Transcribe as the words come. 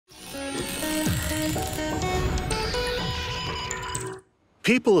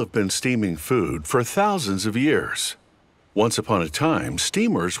People have been steaming food for thousands of years. Once upon a time,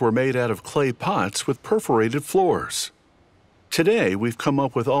 steamers were made out of clay pots with perforated floors. Today, we've come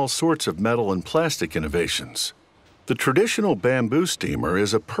up with all sorts of metal and plastic innovations. The traditional bamboo steamer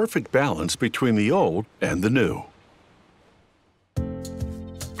is a perfect balance between the old and the new.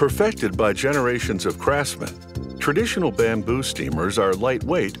 Perfected by generations of craftsmen, traditional bamboo steamers are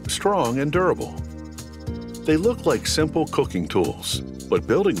lightweight, strong, and durable. They look like simple cooking tools, but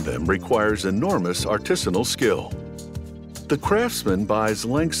building them requires enormous artisanal skill. The craftsman buys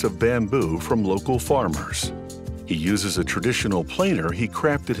lengths of bamboo from local farmers. He uses a traditional planer he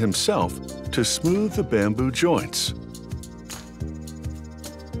crafted himself to smooth the bamboo joints.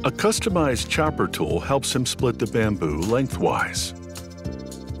 A customized chopper tool helps him split the bamboo lengthwise.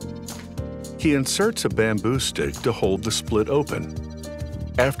 He inserts a bamboo stick to hold the split open.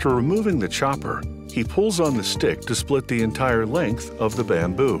 After removing the chopper, he pulls on the stick to split the entire length of the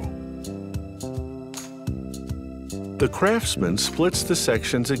bamboo. The craftsman splits the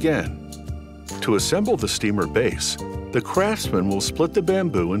sections again. To assemble the steamer base, the craftsman will split the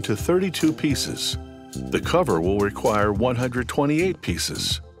bamboo into 32 pieces. The cover will require 128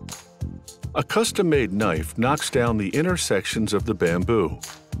 pieces. A custom-made knife knocks down the inner sections of the bamboo.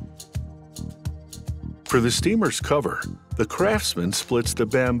 For the steamer's cover, the craftsman splits the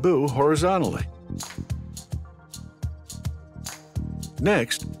bamboo horizontally.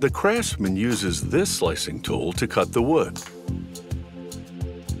 Next, the craftsman uses this slicing tool to cut the wood.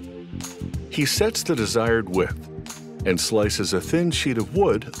 He sets the desired width and slices a thin sheet of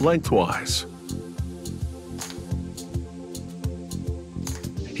wood lengthwise.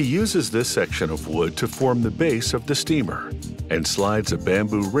 He uses this section of wood to form the base of the steamer and slides a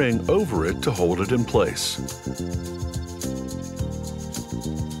bamboo ring over it to hold it in place.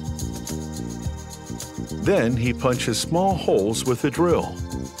 Then he punches small holes with a drill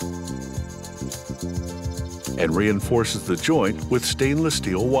and reinforces the joint with stainless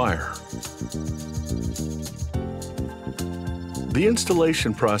steel wire. The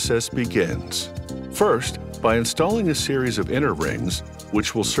installation process begins. First, by installing a series of inner rings,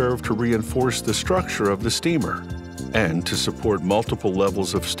 which will serve to reinforce the structure of the steamer and to support multiple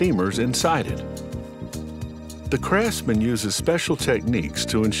levels of steamers inside it. The craftsman uses special techniques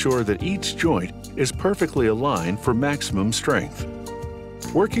to ensure that each joint is perfectly aligned for maximum strength.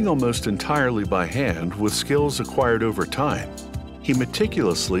 Working almost entirely by hand with skills acquired over time, he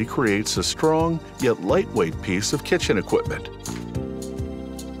meticulously creates a strong yet lightweight piece of kitchen equipment.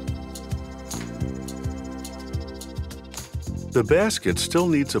 The basket still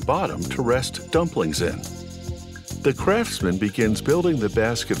needs a bottom to rest dumplings in. The craftsman begins building the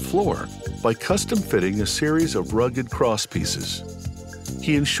basket floor by custom fitting a series of rugged cross pieces.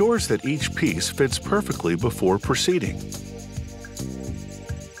 He ensures that each piece fits perfectly before proceeding.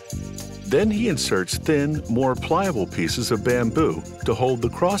 Then he inserts thin, more pliable pieces of bamboo to hold the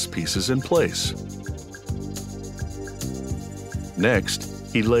cross pieces in place.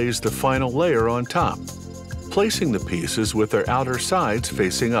 Next, he lays the final layer on top, placing the pieces with their outer sides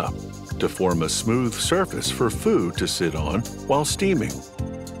facing up to form a smooth surface for food to sit on while steaming.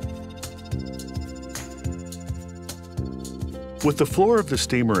 With the floor of the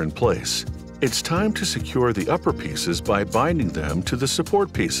steamer in place, it's time to secure the upper pieces by binding them to the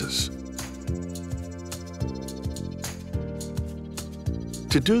support pieces.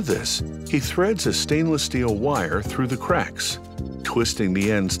 To do this, he threads a stainless steel wire through the cracks, twisting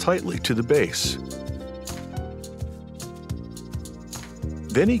the ends tightly to the base.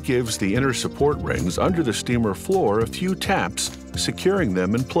 Then he gives the inner support rings under the steamer floor a few taps, securing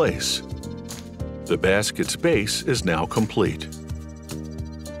them in place. The basket's base is now complete.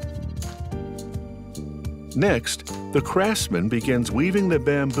 Next, the craftsman begins weaving the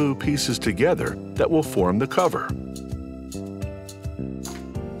bamboo pieces together that will form the cover.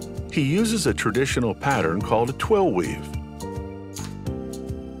 He uses a traditional pattern called a twill weave.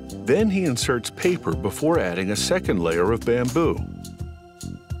 Then he inserts paper before adding a second layer of bamboo.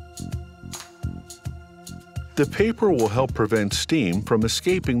 The paper will help prevent steam from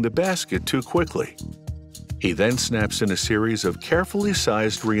escaping the basket too quickly. He then snaps in a series of carefully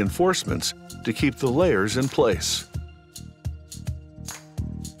sized reinforcements to keep the layers in place.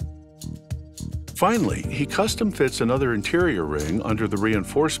 Finally, he custom fits another interior ring under the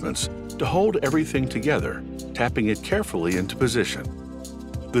reinforcements to hold everything together, tapping it carefully into position.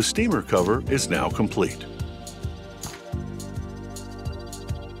 The steamer cover is now complete.